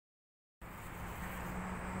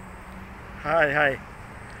Hi.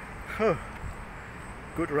 Huh.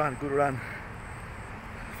 Good run, good run.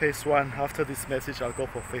 Phase 1. After this message I'll go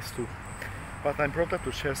for phase 2. But I'm prompted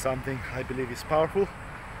to share something I believe is powerful.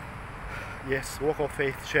 Yes, walk of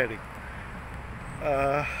faith sharing.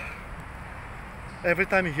 Every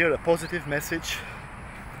time you hear a positive message,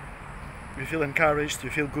 you feel encouraged, you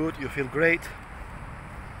feel good, you feel great.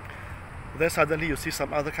 Then suddenly you see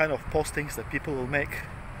some other kind of postings that people will make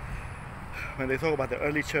when they talk about the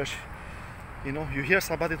early church. You know, you hear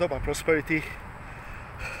somebody talk about prosperity,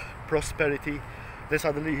 then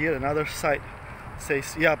suddenly you hear another side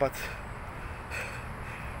says, yeah, but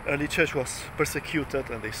early church was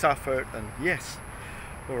persecuted and they suffered, and yes,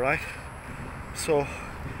 alright. So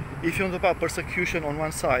if you want to talk about persecution on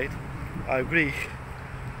one side, I agree,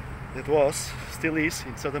 it was, still is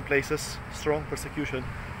in certain places, strong persecution.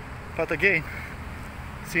 But again,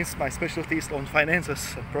 since my specialty is on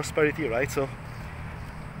finances and prosperity, right? So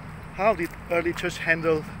how did early church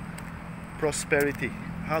handle prosperity?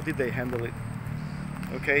 How did they handle it?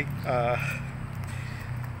 Okay,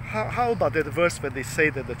 how about that verse where they say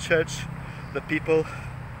that the church, the people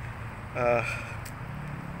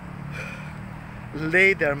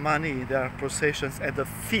lay their money, their possessions at the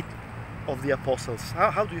feet of the apostles?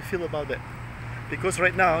 How do you feel about that? Because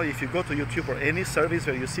right now, if you go to YouTube or any service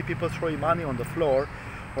where you see people throwing money on the floor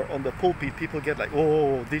or on the pulpit, people get like,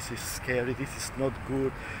 oh, this is scary, this is not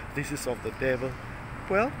good, this is of the devil.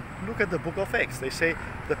 Well, look at the book of Acts. They say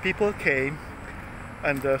the people came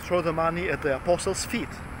and throw the money at the apostles' feet.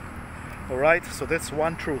 Alright, so that's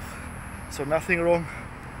one truth. So nothing wrong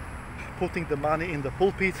putting the money in the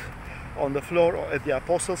pulpit, on the floor, or at the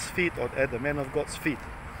apostles' feet, or at the man of God's feet.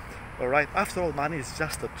 Alright, after all, money is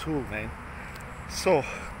just a tool, man. So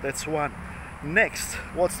that's one. Next,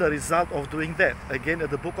 what's the result of doing that? Again, at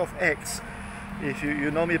the book of Acts. If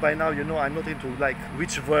you know me by now, you know I'm not into like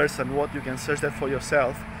which verse and what. You can search that for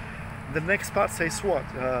yourself. The next part says what?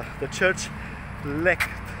 The church lacked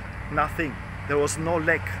nothing. There was no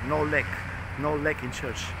lack in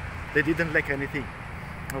church. They didn't lack anything.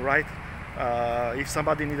 Alright? If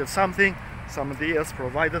somebody needed something, somebody else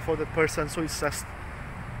provided for that person. So it's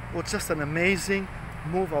just an amazing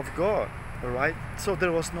move of God. Alright? So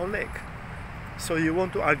there was no lack. So you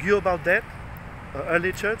want to argue about that?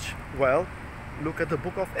 Early church? Well, look at the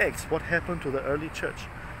book of Acts. What happened to the early church?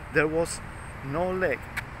 There was no lack.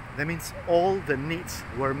 That means all the needs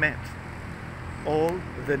were met. All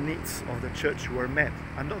the needs of the church were met.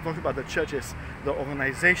 I'm not talking about the church as the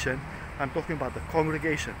organization. I'm talking about the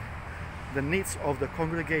congregation. The needs of the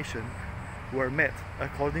congregation were met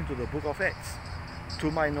according to the book of Acts. To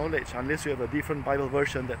my knowledge, unless you have a different Bible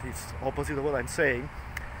version that is opposite of what I'm saying,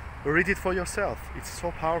 read it for yourself. It's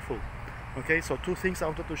so powerful. Okay, so two things I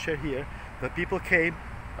wanted to share here. The people came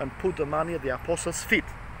and put the money at the apostles' feet.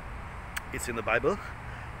 It's in the Bible.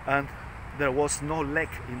 And there was no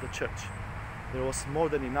lack in the church. There was more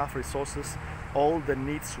than enough resources. All the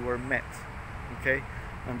needs were met. Okay,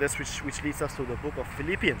 and that's which leads us to the book of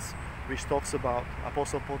Philippians, which talks about,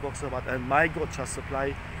 Apostle Paul talks about, and my God shall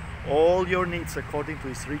supply all your needs according to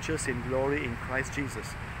his riches in glory in Christ Jesus.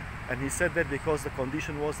 And he said that because the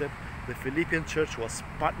condition was that the Philippian church was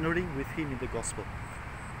partnering with him in the gospel.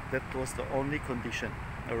 That was the only condition.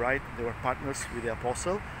 Alright, they were partners with the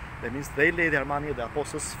apostle. That means they lay their money at the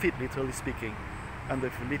apostles' feet, literally speaking. And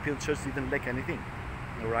the Philippian church didn't lack anything.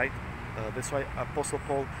 Alright, that's why Apostle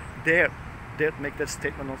Paul dared make that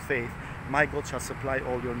statement of faith. My God shall supply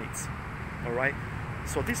all your needs. Alright,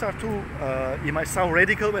 so these are two, it might sound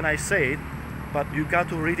radical when I say it, but you got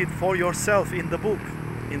to read it for yourself in the book,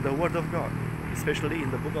 in the Word of God, especially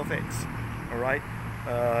in the book of Acts. Alright,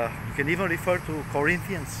 you can even refer to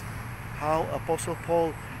Corinthians, how Apostle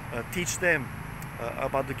Paul teach them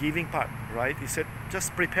about the giving part, right? He said,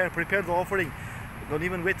 just prepare the offering. Don't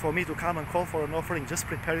even wait for me to come and call for an offering. Just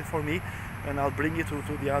prepare it for me and I'll bring it to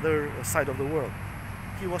the other side of the world.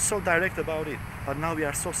 He was so direct about it. But now we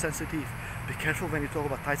are so sensitive. Be careful when you talk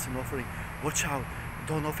about tithes and offering. Watch out.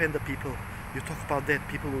 Don't offend the people. You talk about that,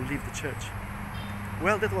 people will leave the church.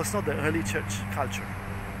 Well, that was not the early church culture.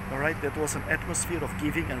 Alright, that was an atmosphere of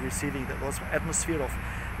giving and receiving. That was an atmosphere of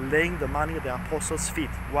laying the money at the apostles' feet.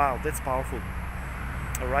 Wow, that's powerful.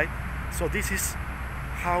 Alright, so this is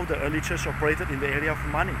how the early church operated in the area of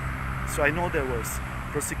money. So I know there was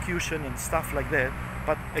persecution and stuff like that,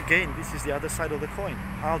 but again, this is the other side of the coin.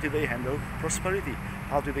 How did they handle prosperity?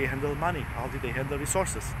 How did they handle money? How did they handle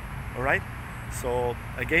resources? Alright, so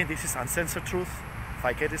again, this is uncensored truth.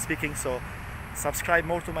 Faiket is speaking, so subscribe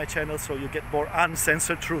more to my channel so you get more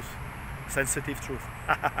uncensored truth, sensitive truth.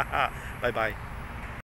 Bye bye.